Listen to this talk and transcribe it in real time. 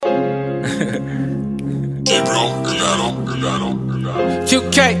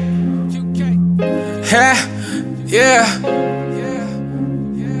QK. Yeah.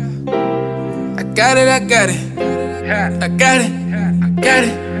 I got it. I got it.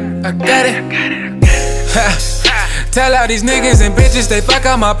 Tell all these niggas and bitches they fuck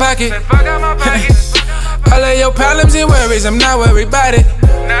out my pocket. All of your problems and worries, I'm not worried about it.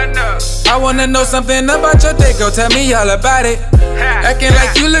 I wanna know something about your day, go tell me all about it. Acting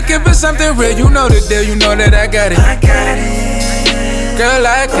like you looking for something real, you know the deal, you know that I got it. Girl,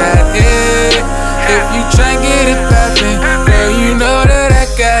 I got it. If you tryna get it poppin', girl, you know that I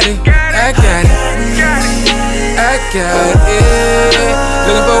got it. I got it.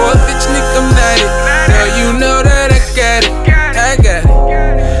 Looking for a bitch, nigga, I'm not it. Girl, you know that I got it.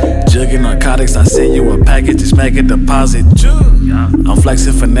 Jugging narcotics, I send you a package, just make a deposit. I'm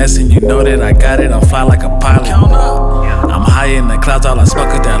flexing, finessing, you know that I got it. I'm fly like a pilot. I'm high in the clouds, all I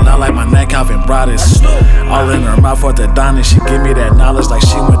smoke is that loud like my neck, Calvin Brothers. All in her mouth for the dining, she give me that knowledge like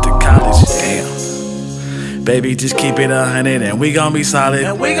she went to college. Damn. Baby, just keep it 100 and we gon' be solid.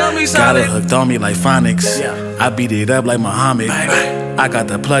 Got it hooked on me like phonics. I beat it up like Muhammad. I got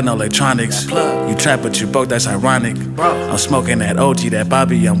the plug, no electronics. You trap but you broke, that's ironic. I'm smoking that OG, that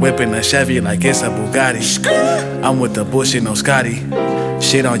Bobby. I'm whipping a Chevy like it's a Bugatti. I'm with the bullshit, no Scotty.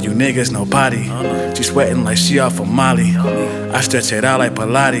 Shit on you niggas, no potty. She sweating like she off of Molly. I stretch it out like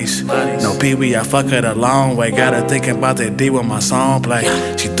Pilates. No Pee-wee, I fuck her the long way. Got her thinking about that D when my song play.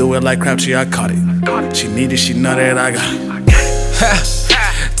 She threw it like Crabtree, I caught it. She need it, she know that I got it.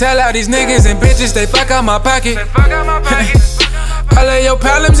 Tell all these niggas and bitches they fuck out my pocket. All of your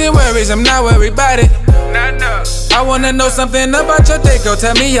problems and worries, I'm not worried about it. I wanna know something about your day, go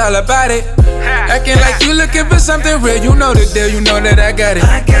tell me all about it. Acting like you looking for something real, you know the deal, you know that I got it.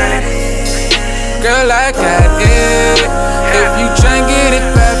 Girl, I got it. If you tryna get it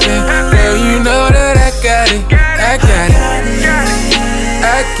poppin', girl, you know that I got it.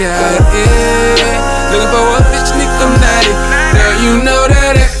 Looking for a bitch, nigga, I'm not it. Girl, you know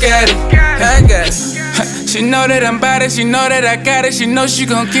that I got it. She know that I'm bout it, she know that I got it, she know she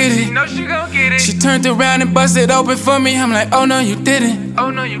gon' get it. She turned around and busted open for me, I'm like, oh no you didn't.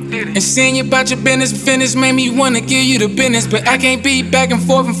 And seeing you about your business finish made me wanna give you the business. But I can't be back and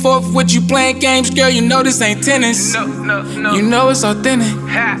forth with you playing games, girl, you know this ain't tennis. You know it's authentic,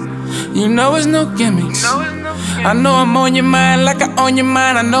 you know it's no gimmicks. I know I'm on your mind like I own your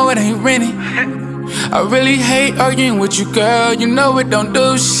mind, I know it ain't rented. I really hate arguing with you, girl, you know it don't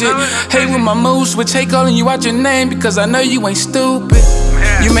do shit. Hate when my mood switch, hate calling you out your name because I know you ain't stupid.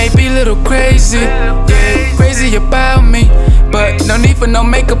 You may be a little crazy, yeah, crazy about me. But no need for no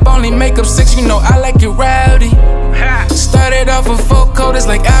makeup, only makeup 6, you know I like it rowdy. Started off with 4 quarters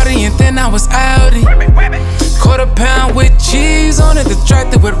like Audi and then I was Audi. Quarter pound with cheese on it,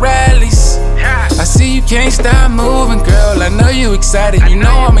 distracted with rallies. I see you can't stop moving, girl, I know you excited. You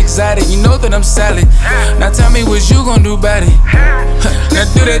know I'm excited, you know that I'm solid. Now tell me what you gon' do about it. Now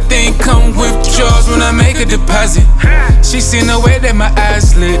do that thing come with withdrawals when I make a deposit. She seen the way that my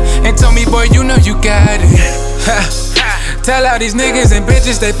eyes lit and told me, boy, you know you got it. Tell all these niggas and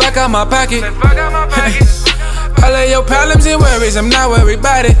bitches they fuck out my pocket. All of your problems and worries, I'm not worried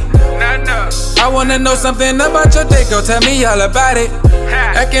about it. I wanna know something about your day, go tell me all about it.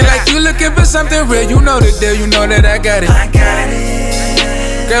 Acting like you looking for something real, you know the deal, you know that I got it.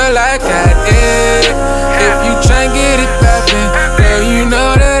 Girl, I got it. If you tryna get it poppin', girl, you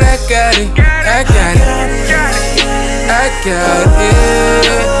know that I got it.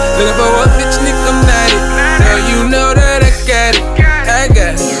 Looking for a bitch, nigga, I'm not it. Girl, you know that I got it. I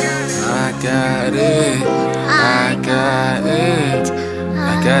got it.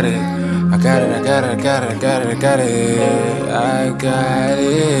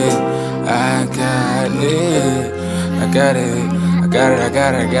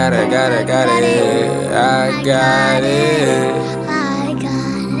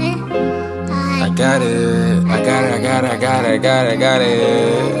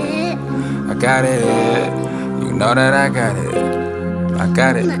 You know that I got it. I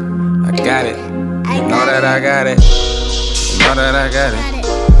got it. You know that I got it. You know that I got it.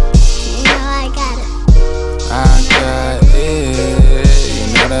 I got it.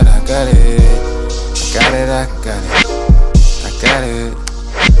 You know that I got it. I got it.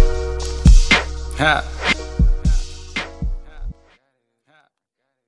 Ha.